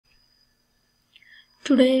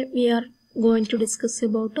Today we are going to discuss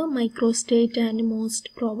about a microstate and most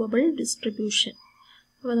probable distribution.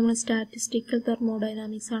 അപ്പോൾ നമ്മൾ statistical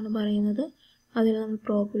thermodynamics ആണ് പറയുന്നത്. അതിൽ നമ്മൾ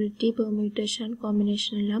പ്രോബബിലിറ്റി, പെർമ്യൂട്ടേഷൻ,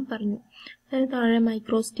 കോമ്പിനേഷൻ എല്ലാം പറഞ്ഞു. അതിന് താഴെ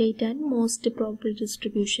മൈക്രോസ്റ്റേറ്റ് and most probable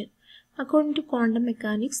distribution. According to quantum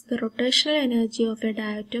mechanics, the rotational energy of a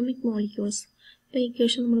diatomic molecules. അപ്പോൾ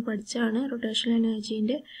ഇക്വേഷൻ നമ്മൾ പഠിച്ചാണ്. Rotational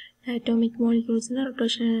എനർജീൻ്റെ diatomic moleculesന്റെ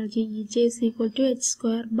rotational energy Ej is equal to h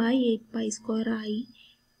square by 8 pi square I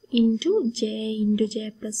into j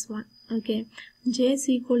plus 1. Okay, j is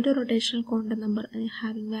equal to rotational quantum number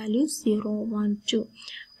having values 0, 1, 2.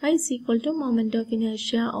 I is equal to moment of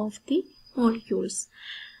inertia of the molecules.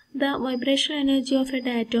 The vibrational energy of a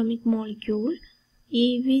diatomic molecule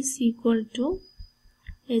EV is equal to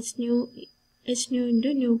h nu into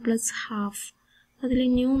nu plus half. അതിൽ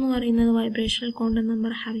nu എന്ന് പറയുന്നത് vibrational quantum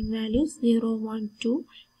number having values 0, 1, 2,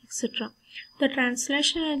 etc. The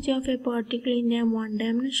translation energy of a particle in a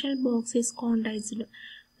one-dimensional box is quantized.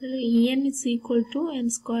 En is equal to n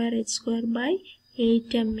square h square by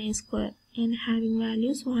 8 ma square. N having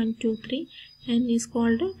values 1, 2, 3. N is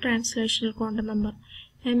called translational quantum number.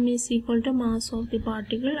 M is equal to mass of the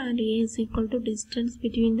particle and A is equal to distance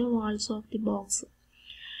between the walls of the box.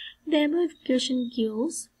 The above equation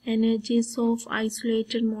gives energies of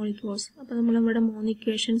isolated molecules. അപ്പോൾ നമ്മളിവിടെ മൂന്ന്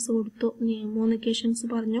equations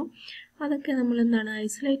പറഞ്ഞു. അതൊക്കെ നമ്മൾ എന്താണ്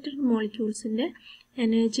isolated മോളിക്യൂൾസിൻ്റെ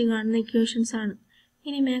energy കാണുന്ന equations ആണ്.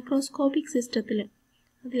 ഇനി മാക്രോസ്കോപ്പിക് സിസ്റ്റത്തിൽ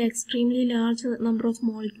അതിൽ extremely large number of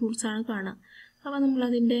molecules ആണ് കാണുക. അപ്പോൾ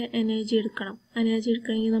നമ്മളതിൻ്റെ എനർജി എടുക്കണം. എനർജി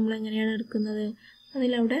എടുക്കണമെങ്കിൽ നമ്മൾ എങ്ങനെയാണ് എടുക്കുന്നത്?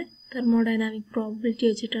 അതിലവിടെ തെർമോഡൈനാമിക് പ്രോബബിലിറ്റി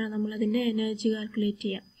വെച്ചിട്ടാണ് നമ്മളതിൻ്റെ എനർജി കാൽക്കുലേറ്റ്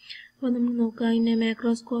ചെയ്യുക. അപ്പോൾ നമ്മൾ നോക്കുക, in A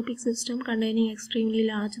macroscopic system containing extremely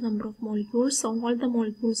large number of molecules, all the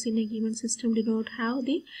molecules in A given system do not have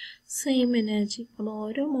the same energy. അപ്പോൾ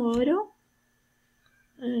ഓരോ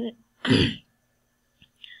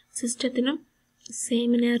സിസ്റ്റത്തിനും സെയിം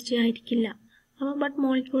എനർജി ആയിരിക്കില്ല. അപ്പോൾ but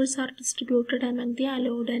molecules R distributed among the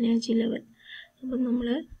allowed energy level. അപ്പം നമ്മൾ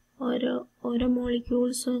ഓരോ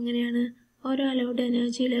മോളിക്യൂൾസും എങ്ങനെയാണ് ഓരോ allowed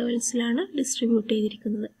energy ലെവൽസിലാണ് distribute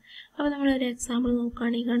ചെയ്തിരിക്കുന്നത്. അപ്പോൾ നമ്മളൊരു എക്സാമ്പിൾ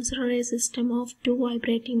നോക്കുകയാണെങ്കിൽ consider A system of 2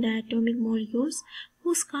 vibrating diatomic molecules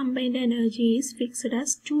whose combined energy is fixed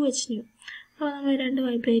as 2h nu. അപ്പോൾ നമ്മൾ 2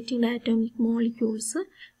 വൈബ്രേറ്റിംഗ് ഡയറ്റോമിക് മോളിക്യൂൾസ്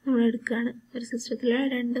നമ്മൾ എടുക്കുകയാണ്. ഒരു സിസ്റ്റത്തിലെ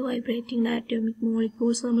 2 വൈബ്രേറ്റിംഗ് ഡയറ്റോമിക്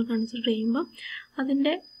മോളിക്യൂൾസ് നമ്മൾ കൺസിഡർ ചെയ്യുമ്പോൾ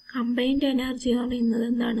അതിൻ്റെ കമ്പൈൻഡ് എനർജി എന്ന് പറയുന്നത്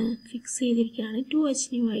എന്താണ് ഫിക്സ് ചെയ്തിരിക്കുകയാണ് 2h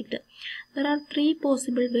nu ആയിട്ട്. There are 3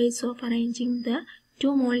 possible ways of arranging the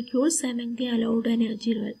 2 molecules among the allowed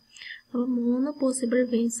energy level. അപ്പോൾ 3 പോസിബിൾ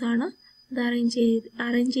വേസ് ആണ് ഇത്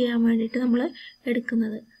അറേഞ്ച് ചെയ്യാൻ വേണ്ടിയിട്ട് നമ്മൾ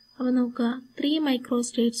എടുക്കുന്നത്. അപ്പോൾ നോക്കുക, 3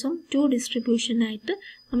 മൈക്രോസ്റ്റേറ്റ്സും 2 ഡിസ്ട്രിബ്യൂഷനായിട്ട്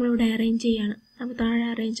നമ്മളിവിടെ അറേഞ്ച് ചെയ്യാണ്. അപ്പോൾ താഴെ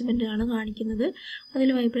അറേഞ്ച്മെൻ്റ് ആണ് കാണിക്കുന്നത്.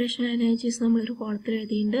 അതിൽ വൈബ്രേഷൻ എനർജീസ് നമ്മളൊരു കോളത്തിൽ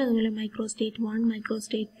എഴുതിയിട്ടുണ്ട്. അതുപോലെ മൈക്രോസ്റ്റേറ്റ് 1,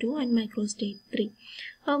 മൈക്രോസ്റ്റേറ്റ് 2 ആൻഡ് മൈക്രോസ്റ്റേറ്റ് 3.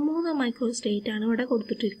 അപ്പോൾ 3 മൈക്രോസ്റ്റേറ്റ് ആണ് ഇവിടെ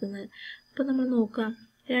കൊടുത്തിട്ടിരിക്കുന്നത്. അപ്പോൾ നമ്മൾ നോക്കുക,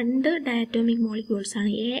 2 ഡയറ്റോമിക് മോളിക്യൂൾസ്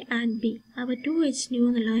ആണ് എ ആൻഡ് ബി. അപ്പോൾ 2h nu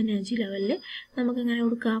എന്നുള്ള എനർജി ലെവലിൽ നമുക്കെങ്ങനെ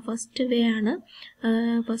കൊടുക്കുക? ഫസ്റ്റ് വേ ആണ്.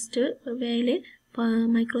 ഫസ്റ്റ് വേയിൽ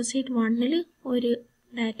മൈക്രോസ്റ്റേറ്റ് 1-ൽ ഒരു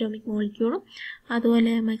ഡയറ്റോമിക് മോളിക്യൂളും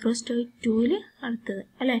അതുപോലെ മൈക്രോസ്റ്റേറ്റ് 2-ൽ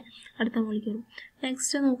അടുത്ത മോളിക്യൂളും.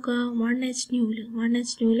 നെക്സ്റ്റ് നോക്കുക, 1h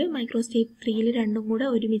nu-ൽ മൈക്രോസ്റ്റേറ്റ് 3-ൽ രണ്ടും കൂടെ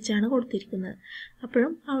ഒരുമിച്ചാണ് കൊടുത്തിരിക്കുന്നത്.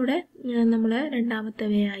 അപ്പോഴും അവിടെ നമ്മൾ രണ്ടാമത്തെ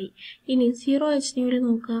വേ ആയി. ഇനി 0h nu-ൽ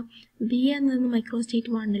നോക്കുക, ബി എന്നത്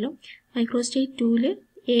മൈക്രോസ്റ്റേറ്റ് 1-ലും മൈക്രോസ്റ്റേറ്റ് 2-ൽ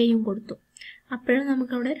എയും കൊടുത്തു. അപ്പോഴും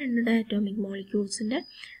നമുക്കവിടെ 2 ഡയറ്റോമിക് മോളിക്യൂൾസിൻ്റെ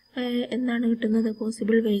എന്താണ് കിട്ടുന്നത്?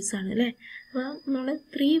 പോസിബിൾ വേസ് ആണ് അല്ലേ. അപ്പോൾ നമ്മൾ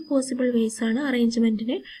 3 പോസിബിൾ വേസ് ആണ്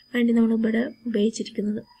അറേഞ്ച്മെൻറ്റിന് വേണ്ടി നമ്മൾ ഇവിടെ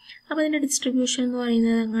ഉപയോഗിച്ചിരിക്കുന്നത്. അപ്പോൾ അതിൻ്റെ ഡിസ്ട്രിബ്യൂഷൻ എന്ന്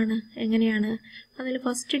പറയുന്നത് എങ്ങനെയാണ്? അതിൽ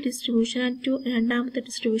ഫസ്റ്റ് ഡിസ്ട്രിബ്യൂഷൻ ആൻഡ് രണ്ടാമത്തെ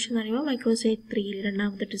ഡിസ്ട്രിബ്യൂഷൻ എന്ന് പറയുമ്പോൾ മൈക്രോസ്റ്റേറ്റ് 3-ൽ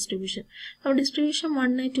രണ്ടാമത്തെ ഡിസ്ട്രിബ്യൂഷൻ. അപ്പോൾ ഡിസ്ട്രിബ്യൂഷൻ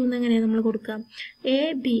 1, 2 എങ്ങനെയാണ് നമ്മൾ കൊടുക്കാം? എ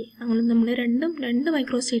ബി നമ്മൾ രണ്ട്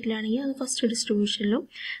മൈക്രോസ്റ്റേറ്റിലാണെങ്കിൽ അത് ഫസ്റ്റ് ഡിസ്ട്രിബ്യൂഷനിലും,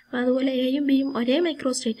 അതുപോലെ എയും ബിയും ഒരേ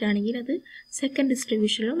മൈക്രോസ്റ്റേറ്റിലാണെങ്കിൽ അത് സെക്കൻഡ്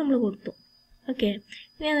ഡിസ്ട്രിബ്യൂഷനിലും നമ്മൾ കൊടുത്തു. ഓക്കെ,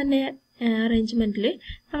 ഇനി അതിൻ്റെ അറേഞ്ച്മെൻറ്റിൽ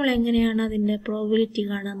നമ്മൾ എങ്ങനെയാണ് അതിൻ്റെ പ്രോബബിലിറ്റി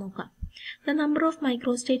കാണാൻ നോക്കാം. The number of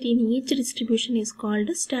microstate in each distribution is called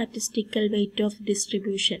statistical weight of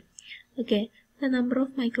distribution. Okay, the number of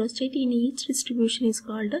microstate in each distribution is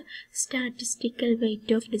called statistical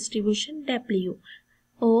weight of distribution W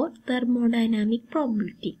or thermodynamic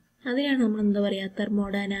probability. അതിനാണ് നമ്മൾ എന്താ പറയുക?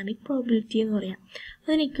 Thermodynamic probability എന്ന് പറയാം.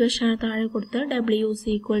 അതിന് ഇക്വേഷനാണ് താഴെ കൊടുത്തത്. W is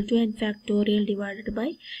equal to n factorial divided by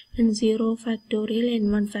n0 factorial,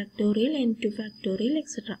 n1 factorial, n2 factorial,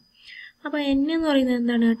 etc. അപ്പോൾ n എന്ന് പറയുന്നത്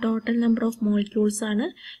എന്താണ്? ടോട്ടൽ നമ്പർ ഓഫ് മോളിക്യൂൾസ് ആണ്.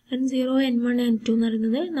 n0, n1, n2 എന്ന്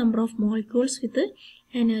പറയുന്നത് number of molecules with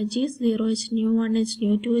energies 0h nu, 1h nu,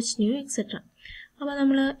 2h nu, etc. അപ്പോൾ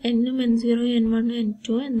നമ്മൾ n-ഉം n0, n1,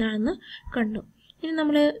 n2 എന്താണെന്ന് കണ്ടു. ഇനി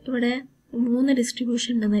നമ്മൾ ഇവിടെ 3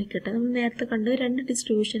 ഡിസ്ട്രിബ്യൂഷൻ ഉണ്ടെന്ന് ആയിരിക്കട്ടെ. നമ്മൾ നേരത്തെ കണ്ട് 2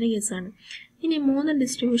 ഡിസ്ട്രിബ്യൂഷൻ്റെ കേസാണ്. ഇനി 3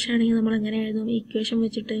 ഡിസ്ട്രിബ്യൂഷൻ ആണെങ്കിൽ നമ്മൾ എങ്ങനെ എഴുതും? ഇക്വേഷൻ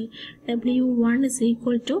വെച്ചിട്ട് W1 is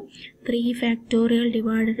equal to 3 factorial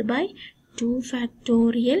divided by 2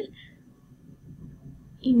 factorial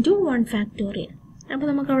into 1 factorial. അപ്പോൾ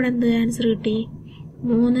നമുക്ക് അവിടെ എന്ത് ആൻസർ കിട്ടി?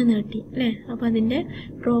 3 കിട്ടി അല്ലേ? അപ്പോൾ അതിൻ്റെ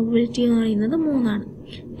പ്രോബിലിറ്റി എന്ന് പറയുന്നത് 3 ആണ്.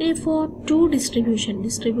 ഇനി ഫോർ 2 ഡിസ്ട്രിബ്യൂഷൻ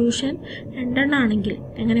 2 ആണെങ്കിൽ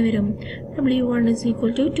എങ്ങനെ വരും? W1 is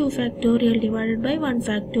equal to 2 factorial divided by 1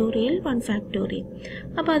 factorial 1 factorial.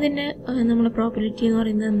 അപ്പോൾ അതിൻ്റെ നമ്മളെ പ്രോബിലിറ്റി എന്ന്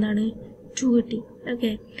പറയുന്നത് എന്താണ്? 2 കിട്ടി.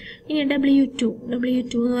 ഓക്കെ. ഇനി W2 എന്ന്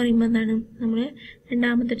പറയുമ്പോൾ എന്താണ്? നമ്മൾ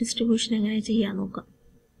രണ്ടാമത്തെ ഡിസ്ട്രിബ്യൂഷൻ എങ്ങനെ ചെയ്യാൻ നോക്കാം.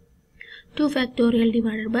 2 factorial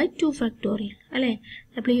divided by 2 factorial അല്ലേ?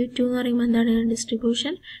 W2 എന്ന് പറയുമ്പോൾ എന്താണ്?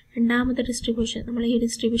 ഡിസ്ട്രിബ്യൂഷൻ, രണ്ടാമത്തെ ഡിസ്ട്രിബ്യൂഷൻ. നമ്മൾ ഈ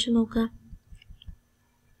ഡിസ്ട്രിബ്യൂഷൻ നോക്കുക.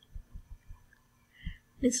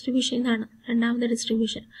 ഡിസ്ട്രിബ്യൂഷൻ ഇതാണ് രണ്ടാമത്തെ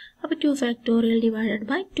ഡിസ്ട്രിബ്യൂഷൻ. അപ്പോൾ 2 factorial divided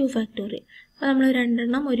by 2 factorial. അപ്പോൾ നമ്മൾ 2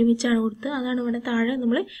 എണ്ണം ഒരുമിച്ചാണ് കൊടുത്തത്. അതാണ് ഇവിടെ താഴെ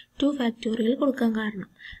നമ്മൾ 2 factorial കൊടുക്കാൻ കാരണം.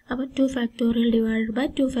 അപ്പോൾ 2 factorial divided by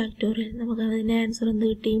 2 factorial. നമുക്ക് അതിൻ്റെ ആൻസർ എന്ത്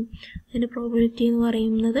കിട്ടി? അതിൻ്റെ പ്രോബിലിറ്റി എന്ന്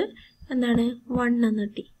പറയുന്നത് എന്താണ്? 1 എന്ന്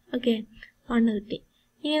കിട്ടി. ഓക്കെ, 1 കിട്ടി.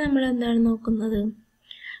 ഇനി നമ്മൾ എന്താണ് നോക്കുന്നത്?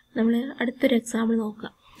 നമ്മൾ അടുത്തൊരു എക്സാമ്പിൾ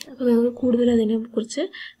നോക്കാം. അപ്പോൾ നിങ്ങൾക്ക് കൂടുതൽ അതിനെക്കുറിച്ച്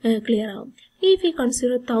ക്ലിയർ ആവും. ഇഫ് യു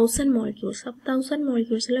കൺസിഡർ 1000 മോളിക്യൂൾസ്, അപ്പോൾ 1000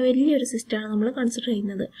 മോളിക്യൂൾസിലെ വലിയൊരു സിസ്റ്റമാണ് നമ്മൾ കൺസിഡർ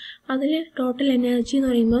ചെയ്യുന്നത്. അതിൽ ടോട്ടൽ എനർജി എന്ന്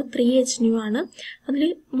പറയുമ്പോൾ 3h ആണ്. അതിൽ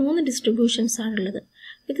 3 ഡിസ്ട്രിബ്യൂഷൻസ് ആണുള്ളത്.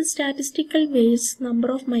 ഇത് സ്റ്റാറ്റിസ്റ്റിക്കൽ വെയ്റ്റ്സ് നമ്പർ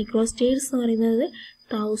ഓഫ് മൈക്രോസ്റ്റേറ്റ്സ് എന്ന് പറയുന്നത്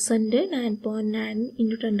 1000 9.9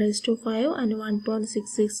 into 10⁵ and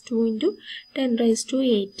 1.662 into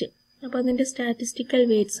 10⁸8. അപ്പോൾ അതിൻ്റെ സ്റ്റാറ്റിസ്റ്റിക്കൽ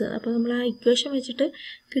വെയ്റ്റ്സ്, അപ്പോൾ നമ്മൾ ആ ഇക്വേഷൻ വെച്ചിട്ട്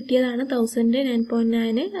കിട്ടിയതാണ് 1000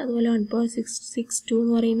 9.9 അതുപോലെ 1.662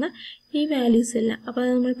 എന്ന് പറയുന്ന ഈ വാല്യൂസ് എല്ലാം. അപ്പോൾ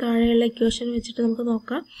അത് നമ്മൾ താഴെയുള്ള ഇക്വേഷൻ വെച്ചിട്ട് നമുക്ക്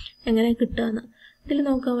നോക്കാം എങ്ങനെ കിട്ടുകയെന്ന്. ഇതിൽ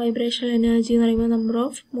നോക്കാം വൈബ്രേഷണൽ എനർജി എന്ന് പറയുമ്പോൾ നമ്പർ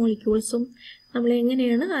ഓഫ് മോളിക്യൂൾസും നമ്മൾ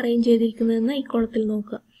എങ്ങനെയാണ് അറേഞ്ച് ചെയ്തിരിക്കുന്നതെന്ന് ഈ കോളത്തിൽ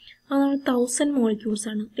നോക്കുക. അത് നമ്മൾ 1000 മോളിക്യൂൾസ്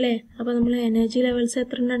ആണ് അല്ലേ? അപ്പോൾ നമ്മൾ എനർജി ലെവൽസ്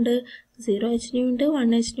എത്ര ഉണ്ട്? 0h ഉണ്ട്,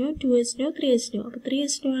 1h 2h 3h. അപ്പോൾ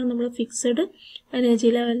 3h ആണ് നമ്മൾ ഫിക്സഡ് എനർജി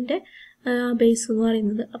ലെവലിൻ്റെ ബേസ് എന്ന്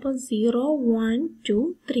പറയുന്നത്. അപ്പോൾ 0 1 2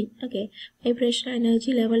 3 ഓക്കെ വൈബ്രേഷണൽ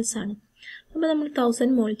എനർജി ലെവൽസ് ആണ്. അപ്പോൾ നമ്മൾ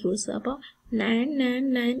 1000 മോളിക്യൂൾസ്, അപ്പോൾ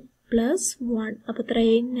 999 പ്ലസ് 1 അപ്പോൾ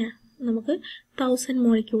ഇത്രയും നമുക്ക് 1000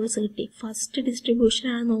 മോളിക്യൂൾസ് കിട്ടി. ഫസ്റ്റ്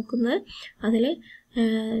ഡിസ്ട്രിബ്യൂഷനാണ് നോക്കുന്നത്. അതിൽ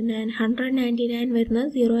 199 വരുന്നത്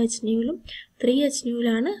 0h ലും 3h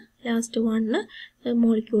ലാണ് ലാസ്റ്റ് 1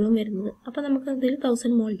 മോളിക്യൂളും വരുന്നത്. അപ്പോൾ നമുക്ക് അതിൽ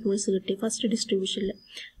 1000 മോളിക്യൂൾസ് കിട്ടി ഫസ്റ്റ് ഡിസ്ട്രിബ്യൂഷനിൽ.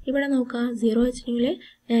 ഇവിടെ നോക്കാം 0h ൽ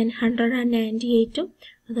 198ഉം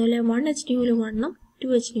അതുപോലെ 1h ൽ 1ഉം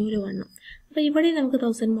 2h ൽ 1ഉം. അപ്പോൾ ഇവിടെ നമുക്ക്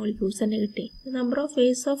 1000 മോളിക്യൂൾസ് തന്നെ കിട്ടി. Number of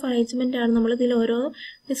ways of arrangement ആണ് നമ്മളിതിൽ ഓരോ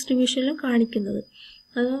ഡിസ്ട്രിബ്യൂഷനിലും കാണിക്കുന്നത്.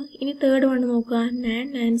 അത് ഇനി തേർഡ് വൺ നോക്കുക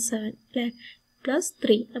 997 അല്ലേ പ്ലസ്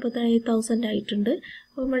 3 അപ്പോൾ 1000 ആയിട്ടുണ്ട്.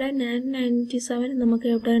 അപ്പോൾ ഇവിടെ 997 നമുക്ക്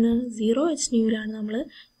എവിടെയാണ്? 0h ലാണ് നമ്മൾ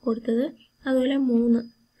കൊടുത്തത്. അതുപോലെ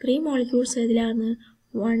 3 മോളിക്യൂൾസ് ഏതിലാണ്?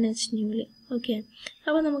 1h ൽ. ഓക്കെ,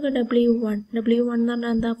 അപ്പോൾ നമുക്ക് W1 എന്ന്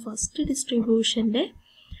പറഞ്ഞാൽ എന്താ? ഫസ്റ്റ് ഡിസ്ട്രിബ്യൂഷൻ്റെ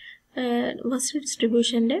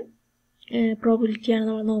പ്രോബിലിറ്റിയാണ്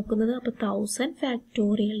നമ്മൾ നോക്കുന്നത്. അപ്പോൾ 1000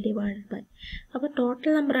 ഫാക്ടോറിയൽ ഡിവൈഡഡ് ബൈ, അപ്പോൾ ടോട്ടൽ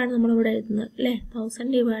നമ്പറാണ് നമ്മളിവിടെ എഴുതുന്നത് അല്ലേ? 1000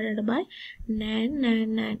 ഡിവൈഡഡ് ബൈ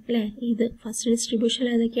 999 അല്ലേ? ഇത് ഫസ്റ്റ് ഡിസ്ട്രിബ്യൂഷൻ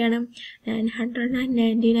ഏതൊക്കെയാണ്?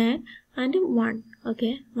 999 ആൻഡ് 1 ഓക്കെ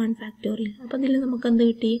 1 ഫാക്ടോറിയൽ. അപ്പോൾ ഇതിൽ നമുക്ക് എന്ത്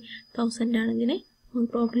കിട്ടി? 1000 ആണ് ഇതിന്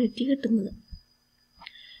പ്രോബിലിറ്റി കിട്ടുന്നത്.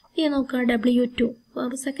 ഇനി നോക്കുക W2,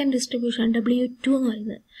 അപ്പോൾ സെക്കൻഡ് ഡിസ്ട്രിബ്യൂഷൻ W2 എന്ന്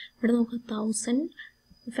പറയുന്നത്. ഇവിടെ നോക്കുക 1000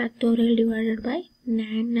 factorial divided by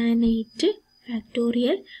 998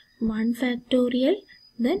 factorial 1 factorial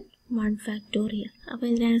then 1 factorial. അപ്പോൾ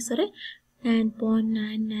ഇതിൻ്റെ ആൻസർ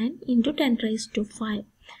 9.99 into 10⁵.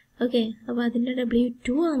 ഓക്കെ, അപ്പോൾ അതിൻ്റെ W2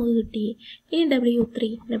 നമുക്ക് കിട്ടി. ഇനി W3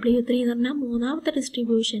 എന്ന് പറഞ്ഞാൽ മൂന്നാമത്തെ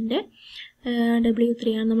ഡിസ്ട്രിബ്യൂഷൻ്റെ W3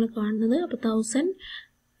 ആണ് നമ്മൾ കാണുന്നത്. അപ്പോൾ 1000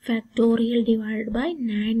 factorial divided by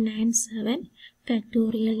 997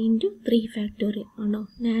 factorial into 3 factorial ഉണ്ടോ?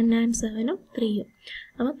 997ഉം 3ഉം.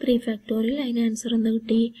 അപ്പോൾ 3 factorial അതിന് ആൻസർ എന്താ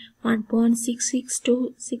കിട്ടി?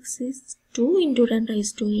 1.662 into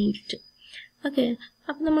 10⁸8. ഓക്കെ,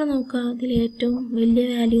 അപ്പോൾ നമ്മൾ നോക്കുക അതിൽ ഏറ്റവും വലിയ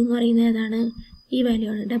വാല്യൂ എന്ന് പറയുന്നത് ഏതാണ്? ഈ വാല്യൂ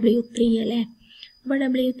ആണ് W3 അല്ലേ? അപ്പോൾ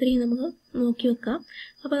W3 നമുക്ക് നോക്കി വെക്കാം.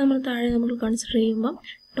 അപ്പോൾ നമ്മൾ താഴെ നമ്മൾ കൺസിഡർ ചെയ്യുമ്പം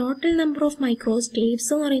ടോട്ടൽ നമ്പർ ഓഫ് മൈക്രോസ്റ്റേറ്റ്സ്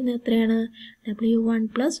എന്ന് പറയുന്നത് എത്രയാണ്? W1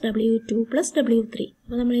 plus W2 plus W3.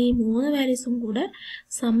 അപ്പോൾ നമ്മൾ ഈ 3 വാല്യൂസും കൂടെ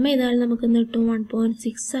സം ചെയ്താൽ നമുക്ക് എന്ത് കിട്ടും?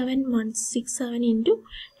 1.67 into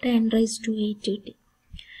 10⁸8 കിട്ടി.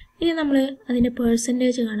 ഇനി നമ്മൾ അതിൻ്റെ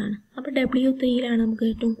പെർസെൻറ്റേജ് കാണാണ്. അപ്പോൾ W3യിലാണ് നമുക്ക്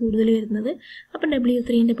ഏറ്റവും കൂടുതൽ വരുന്നത്. അപ്പോൾ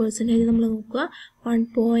W3ൻ്റെ പെർസെൻറ്റേജ് നമ്മൾ നോക്കുക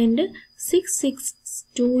 1.67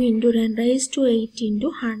 662 into 10 raised to 8 into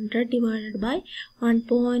 100 divided by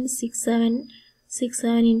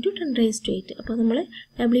 1.6767 into 10 raised to 8. അപ്പോൾ നമ്മൾ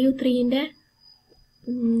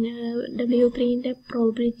W3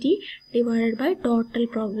 probability divided by total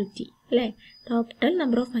probability അല്ലേ, ടോട്ടൽ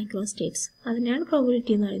നമ്പർ ഓഫ് മൈക്രോസ്റ്റേറ്റ്സ്, അതിനാണ്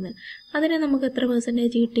പ്രോബിലിറ്റി എന്ന് പറയുന്നത്. അതിനെ നമുക്ക് എത്ര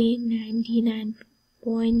പെർസെൻറ്റേജ് കിട്ടി?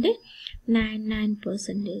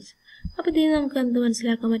 99.99%. അപ്പോൾ ഇതിന് നമുക്ക് എന്ത്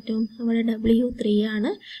മനസ്സിലാക്കാൻ പറ്റും? നമ്മുടെ W3 ആണ്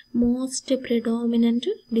മോസ്റ്റ്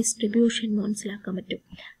പ്രിഡോമിനൻറ്റ് ഡിസ്ട്രിബ്യൂഷൻ എന്ന് മനസ്സിലാക്കാൻ പറ്റും.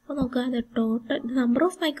 അപ്പോൾ നോക്കുക, the total number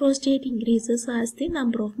of microstate increases as the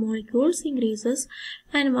number of molecules increases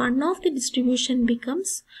and one of the distribution becomes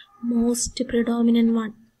most predominant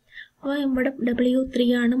one. അപ്പോൾ ഇവിടെ W3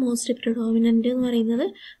 ആണ് മോസ്റ്റ് പ്രിഡോമിനൻ്റ് എന്ന് പറയുന്നത്,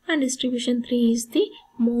 and distribution 3 is the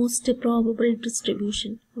most probable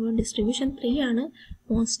distribution. അപ്പോൾ distribution 3 ആണ്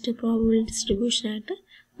most probable ഡിസ്ട്രിബ്യൂഷനായിട്ട്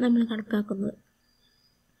നമ്മൾ കണക്കാക്കുന്നത്.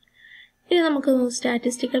 ഇനി നമുക്ക്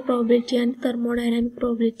statistical probability and thermodynamic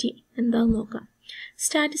probability എന്താണെന്ന് നോക്കാം.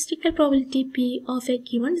 Statistical probability P of a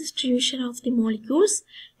given distribution of the molecules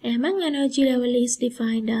among energy level is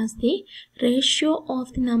defined as the ratio of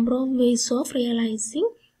the number of ways of realizing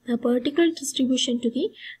the particular distribution to the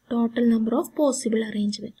total number of possible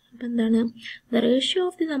arrangement. അപ്പോൾ എന്താണ്? The ratio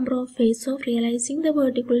of the number of ways of realizing the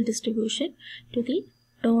particular distribution to the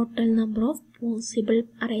total number of possible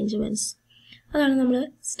arrangements. അതാണ് നമ്മൾ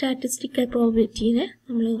statistical പ്രോബിലിറ്റീനെ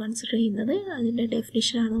നമ്മൾ consider ചെയ്യുന്നത്. അതിൻ്റെ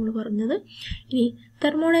ഡെഫിനിഷനാണ് നമ്മൾ പറഞ്ഞത്. ഇനി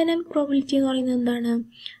തെർമോഡൈനാമിക് പ്രോബിലിറ്റി എന്ന് പറയുന്നത് എന്താണ്?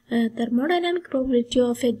 Thermodynamic probability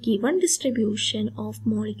of A given distribution of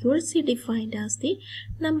molecules is defined as the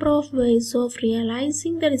number of ways of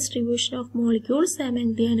realizing the distribution of molecules among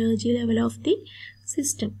the energy level of the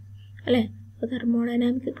system. അല്ലേ? അപ്പോൾ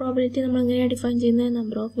തെർമോഡൈനാമിക് പ്രോബിലിറ്റി നമ്മൾ എങ്ങനെയാണ് define ചെയ്യുന്നത്?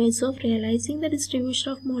 Number of ways of realising the distribution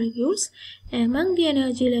of molecules among the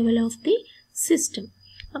energy level of the system.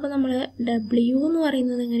 അപ്പോൾ നമ്മൾ W എന്ന്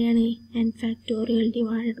പറയുന്നത് എങ്ങനെയാണ്? n factorial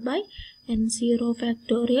divided by n0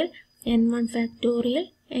 factorial n1 factorial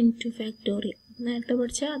n2 factorial. നേരത്തെ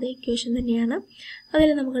പഠിച്ച അതേ ഇക്വേഷൻ തന്നെയാണ്. അതിൽ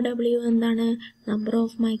നമുക്ക് W എന്താണ്? Number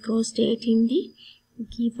of മൈക്രോസ്റ്റേറ്റ് in the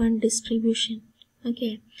given distribution. Okay,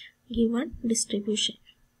 given distribution.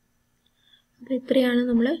 അപ്പോൾ ഇത്രയാണ്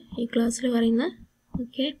നമ്മൾ ഈ ക്ലാസ്സിൽ പറയുന്നത്.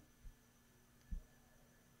 ഓക്കെ.